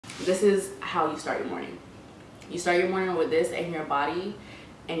This is how you start your morning. You start your morning with this, and your body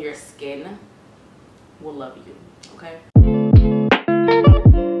and your skin will love you, okay?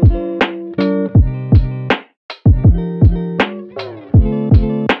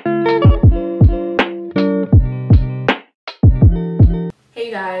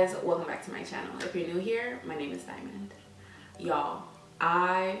 Hey guys, welcome back to my channel. If you're new here, my name is Diamond. Y'all,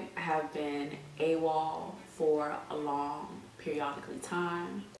 I have been AWOL for a long periodically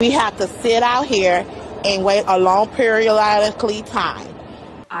time. We have to sit out here and wait a long periodically time.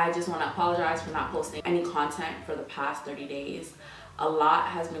 I just want to apologize for not posting any content for the past 30 days. A lot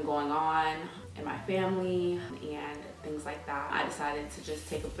has been going on in my family and things like that. I decided to just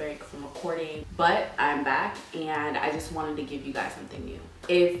take a break from recording, but I'm back and I just wanted to give you guys something new.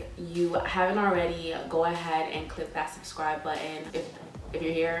 If you haven't already, go ahead and click that subscribe button. If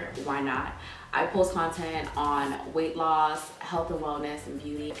you're here, why not? I post content on weight loss, health and wellness, and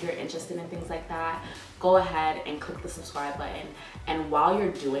beauty. If you're interested in things like that, go ahead and click the subscribe button. And while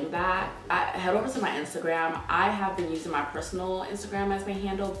you're doing that, head over to my Instagram. I have been using my personal Instagram as my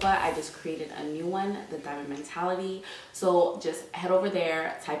handle, but I just created a new one, The Diamond Mentality. So just head over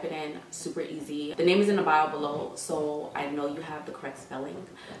there, type it in, super easy. The name is in the bio below, so I know you have the correct spelling.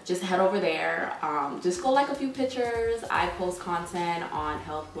 Just head over there, just go like a few pictures. I post content on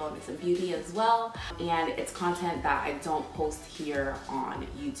health, wellness, and beauty as well. And it's content that I don't post here on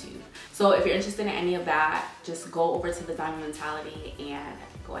YouTube. So if you're interested in any of that, just go over to The Diamond Mentality and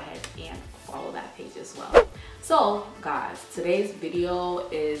go ahead and follow that page as well. So guys, today's video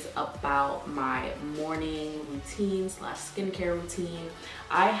is about my morning routine slash skincare routine.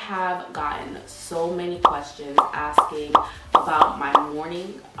 I have gotten so many questions asking about my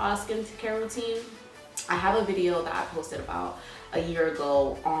morning skincare routine. I have a video that I posted about a year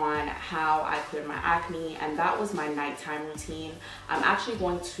ago on how I cleared my acne, and that was my nighttime routine. I'm actually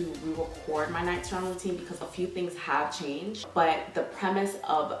going to re-record my nighttime routine because a few things have changed, but the premise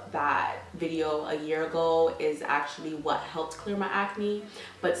of that video a year ago is actually what helped clear my acne.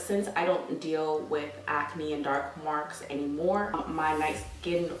 But since I don't deal with acne and dark marks anymore, my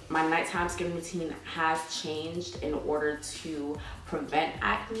nighttime skin routine has changed in order to prevent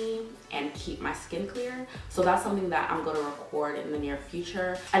acne and keep my skin clear. So that's something that I'm going to record in the near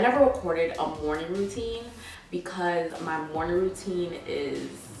future. I never recorded a morning routine because my morning routine is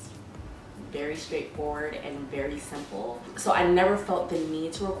very straightforward and very simple. So I never felt the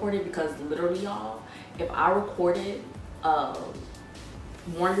need to record it because literally, y'all, if I recorded a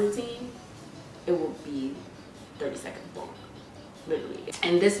morning routine, it would be 30 seconds long, literally.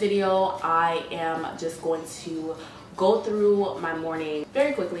 In this video, I am just going to go through my morning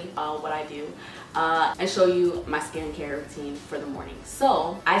very quickly, what I do, and show you my skincare routine for the morning.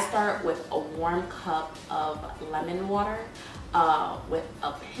 So I start with a warm cup of lemon water with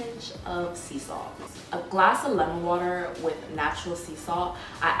a pinch of sea salt. A glass of lemon water with natural sea salt.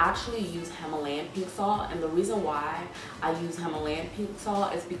 I actually use Himalayan pink salt, and the reason why I use Himalayan pink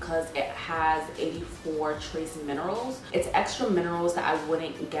salt is because it has 84 trace minerals. It's extra minerals that I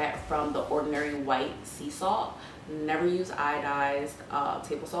wouldn't get from the ordinary white sea salt. Never use iodized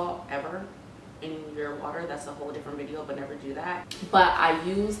table salt ever in your water. That's a whole different video, but never do that. But I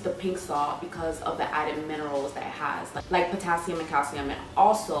use the pink salt because of the added minerals that it has, like potassium and calcium. And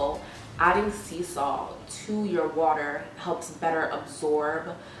also adding sea salt to your water helps better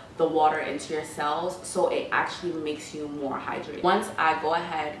absorb the water into your cells, so it actually makes you more hydrated. Once I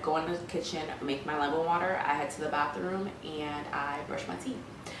go in the kitchen, make my lemon water, I head to the bathroom and I brush my teeth.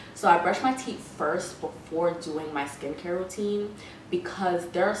 So I brush my teeth first before doing my skincare routine because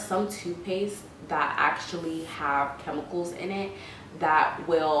there are some toothpaste that actually have chemicals in it that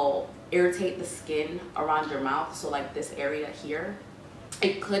will irritate the skin around your mouth. So like this area here,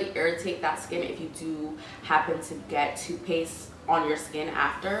 it could irritate that skin if you do happen to get toothpaste on your skin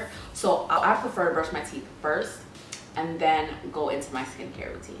after. So I prefer to brush my teeth first and then go into my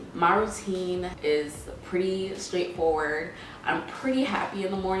skincare routine. My routine is pretty straightforward. I'm pretty happy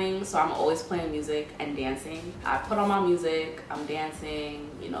in the morning, so I'm always playing music and dancing. I put on my music, I'm dancing,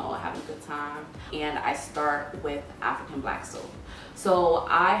 you know, having a good time, and I start with African black soap. So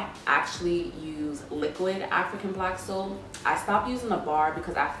I actually use liquid African black soap. I stopped using the bar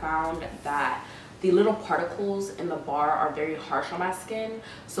because I found that the little particles in the bar are very harsh on my skin,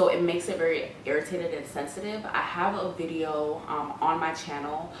 so it makes it very irritated and sensitive. I have a video on my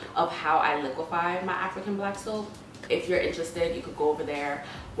channel of how I liquefy my African black soap. If you're interested, you could go over there,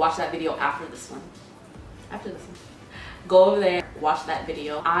 watch that video after this one. go over there, watch that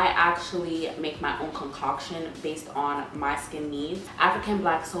video. I actually make my own concoction based on my skin needs. African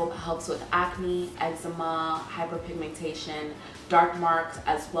black soap helps with acne, eczema, hyperpigmentation, dark marks,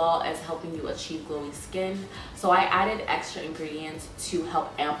 as well as helping you achieve glowy skin. So I added extra ingredients to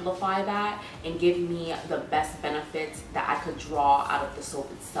help amplify that and give me the best benefits that I could draw out of the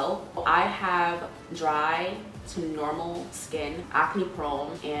soap itself. I have dry to normal skin, acne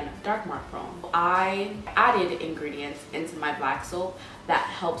prone, and dark mark prone. I added ingredients into my black soap that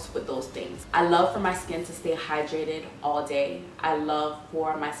helps with those things. I love for my skin to stay hydrated all day. I love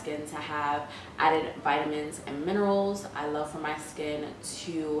for my skin to have added vitamins and minerals. I love for my skin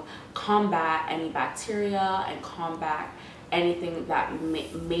to combat any bacteria and combat anything that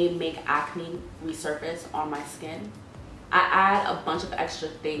may make acne resurface on my skin. I add a bunch of extra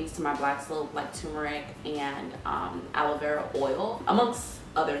things to my black soap, like turmeric and aloe vera oil, amongst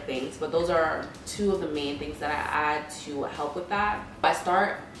other things, but those are two of the main things that I add to help with that. I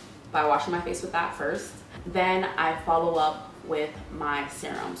start by washing my face with that first. Then I follow up with my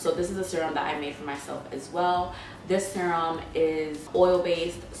serum. So this is a serum that I made for myself as well. This serum is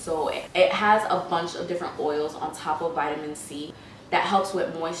oil-based, so it has a bunch of different oils on top of vitamin C that helps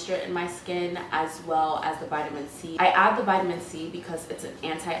with moisture in my skin, as well as the vitamin C. I add the vitamin C because it's an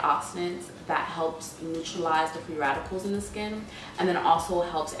antioxidant that helps neutralize the free radicals in the skin, and then also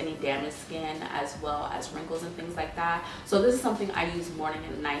helps any damaged skin as well as wrinkles and things like that. So this is something I use morning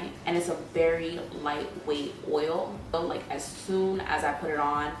and night, and it's a very lightweight oil. So like as soon as I put it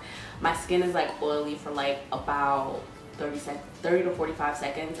on, my skin is like oily for like about 30 to 45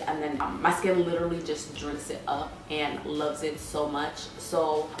 seconds, and then my skin literally just drinks it up and loves it so much.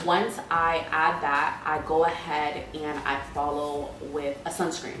 So once I add that, I go ahead and I follow with a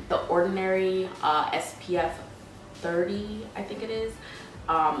sunscreen. The Ordinary SPF 30, I think it is,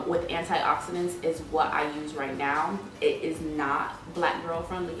 with antioxidants is what I use right now. It is not black girl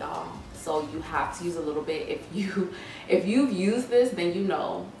friendly, y'all, so you have to use a little bit. If you've used this, then you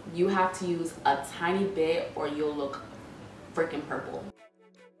know you have to use a tiny bit or you'll look freaking purple.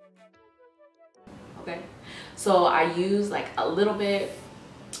 Okay, so I use like a little bit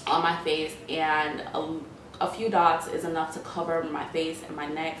on my face, and a few dots is enough to cover my face and my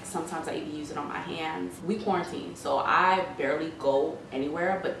neck. Sometimes I even use it on my hands. We quarantine, so I barely go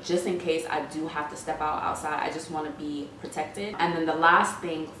anywhere, but just in case I do have to step outside, I just want to be protected. And then the last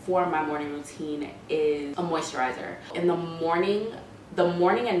thing for my morning routine is a moisturizer. In the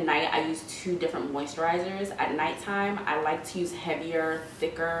morning and night, I use two different moisturizers. At nighttime, I like to use heavier,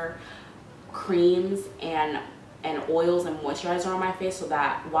 thicker creams and oils and moisturizer on my face, so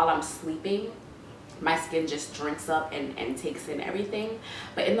that while I'm sleeping, my skin just drinks up and takes in everything.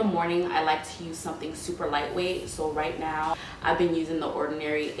 But in the morning, I like to use something super lightweight. So right now, I've been using the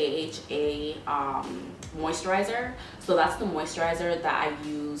Ordinary AHA moisturizer. So that's the moisturizer that I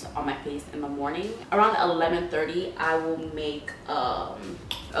use on my face in the morning. Around 11:30, I will make a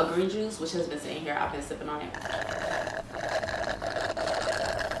green juice, which has been sitting here. I've been sipping on it.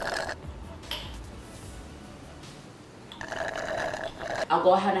 I'll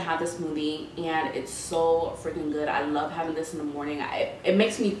go ahead and have this smoothie, and it's so freaking good. I love having this in the morning. It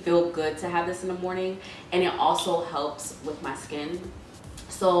makes me feel good to have this in the morning, and it also helps with my skin.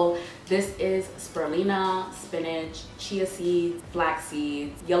 So this is spirulina, spinach, chia seeds, flax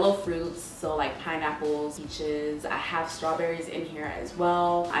seeds, yellow fruits, so like pineapples, peaches. I have strawberries in here as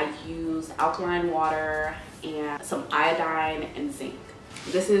well. I use alkaline water and some iodine and zinc.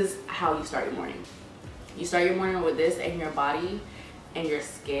 This is how you start your morning. You start your morning with this, and your body and your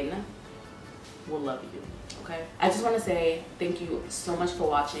skin will love you. Okay, I just want to say thank you so much for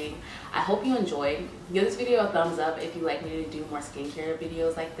watching. I hope you enjoyed. Give this video a thumbs up if you like me to do more skincare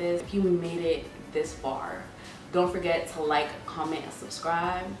videos like this. If you made it this far, don't forget to like, comment, and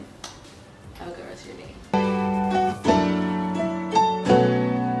subscribe. Have a good rest of your day.